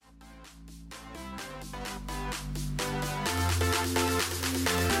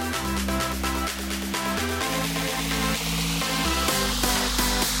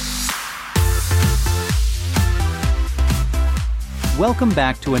Welcome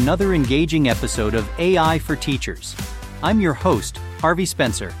back to another engaging episode of AI for Teachers. I'm your host, Harvey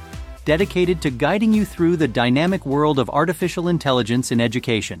Spencer, dedicated to guiding you through the dynamic world of artificial intelligence in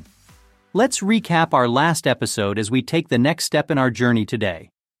education. Let's recap our last episode as we take the next step in our journey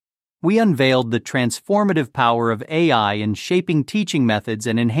today. We unveiled the transformative power of AI in shaping teaching methods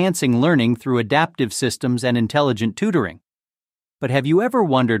and enhancing learning through adaptive systems and intelligent tutoring. But have you ever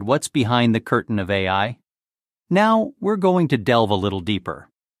wondered what's behind the curtain of AI? Now, we're going to delve a little deeper.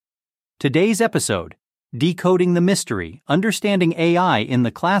 Today's episode, Decoding the Mystery, Understanding AI in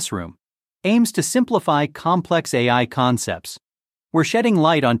the Classroom, aims to simplify complex AI concepts. We're shedding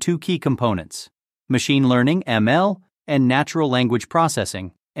light on two key components, machine learning, ML, and natural language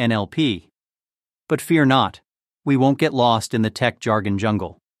processing, NLP. But fear not, we won't get lost in the tech jargon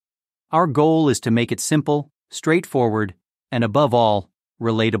jungle. Our goal is to make it simple, straightforward, and above all,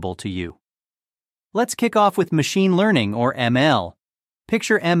 relatable to you. Let's kick off with machine learning, or ML.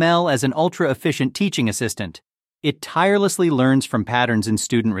 Picture ML as an ultra-efficient teaching assistant. It tirelessly learns from patterns in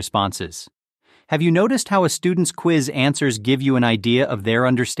student responses. Have you noticed how a student's quiz answers give you an idea of their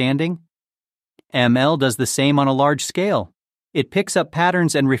understanding? ML does the same on a large scale. It picks up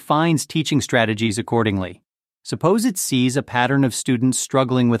patterns and refines teaching strategies accordingly. Suppose it sees a pattern of students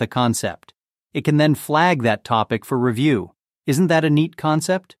struggling with a concept. It can then flag that topic for review. Isn't that a neat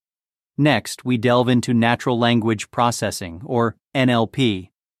concept? Next, we delve into natural language processing, or NLP.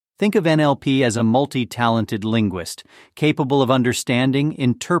 Think of NLP as a multi-talented linguist, capable of understanding,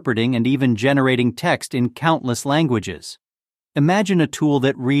 interpreting, and even generating text in countless languages. Imagine a tool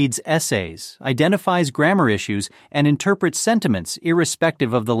that reads essays, identifies grammar issues, and interprets sentiments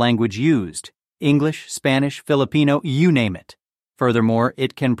irrespective of the language used. English, Spanish, Filipino, you name it. Furthermore,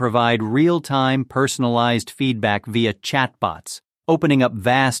 it can provide real-time, personalized feedback via chatbots, opening up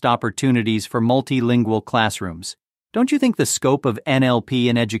vast opportunities for multilingual classrooms. Don't you think the scope of NLP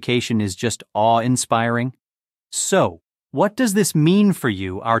in education is just awe-inspiring? So, what does this mean for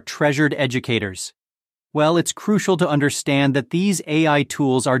you, our treasured educators? Well, it's crucial to understand that these AI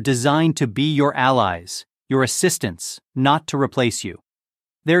tools are designed to be your allies, your assistants, not to replace you.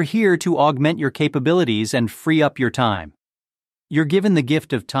 They're here to augment your capabilities and free up your time. You're given the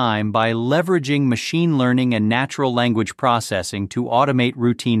gift of time by leveraging machine learning and natural language processing to automate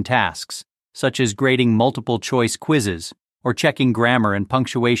routine tasks, such as grading multiple-choice quizzes or checking grammar and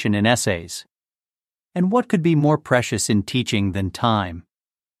punctuation in essays. And what could be more precious in teaching than time?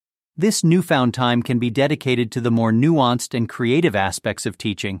 This newfound time can be dedicated to the more nuanced and creative aspects of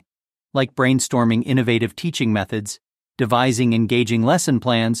teaching, like brainstorming innovative teaching methods, devising engaging lesson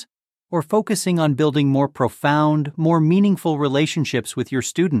plans, or focusing on building more profound, more meaningful relationships with your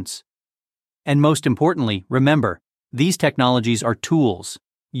students. And most importantly, remember, these technologies are tools.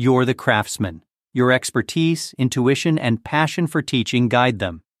 You're the craftsman. Your expertise, intuition, and passion for teaching guide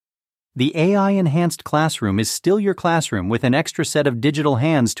them. The AI-enhanced classroom is still your classroom with an extra set of digital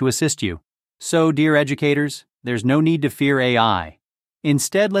hands to assist you. So, dear educators, there's no need to fear AI.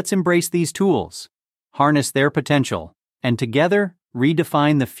 Instead, let's embrace these tools, harness their potential, and together,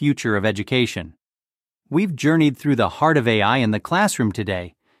 redefine the future of education. We've journeyed through the heart of AI in the classroom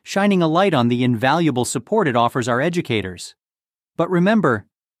today, shining a light on the invaluable support it offers our educators. But remember,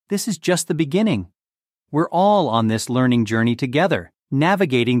 this is just the beginning. We're all on this learning journey together,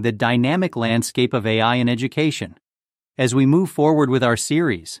 navigating the dynamic landscape of AI in education. As we move forward with our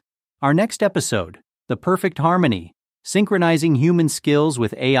series, our next episode, The Perfect Harmony, Synchronizing Human Skills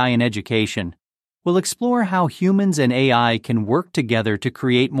with AI in Education, we'll explore how humans and AI can work together to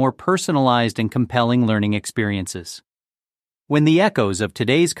create more personalized and compelling learning experiences. When the echoes of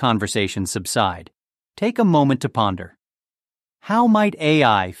today's conversation subside, take a moment to ponder. How might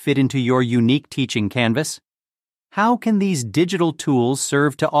AI fit into your unique teaching canvas? How can these digital tools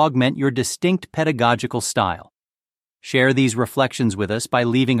serve to augment your distinct pedagogical style? Share these reflections with us by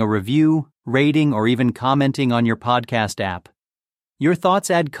leaving a review, rating, or even commenting on your podcast app. Your thoughts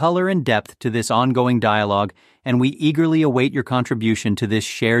add color and depth to this ongoing dialogue, and we eagerly await your contribution to this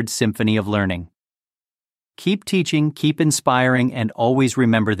shared symphony of learning. Keep teaching, keep inspiring, and always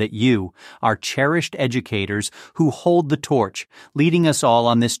remember that you are cherished educators who hold the torch, leading us all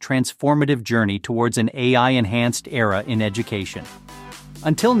on this transformative journey towards an AI-enhanced era in education.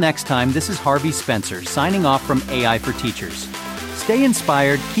 Until next time, this is Harvey Spencer signing off from AI for Teachers. Stay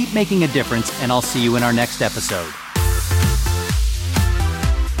inspired, keep making a difference, and I'll see you in our next episode.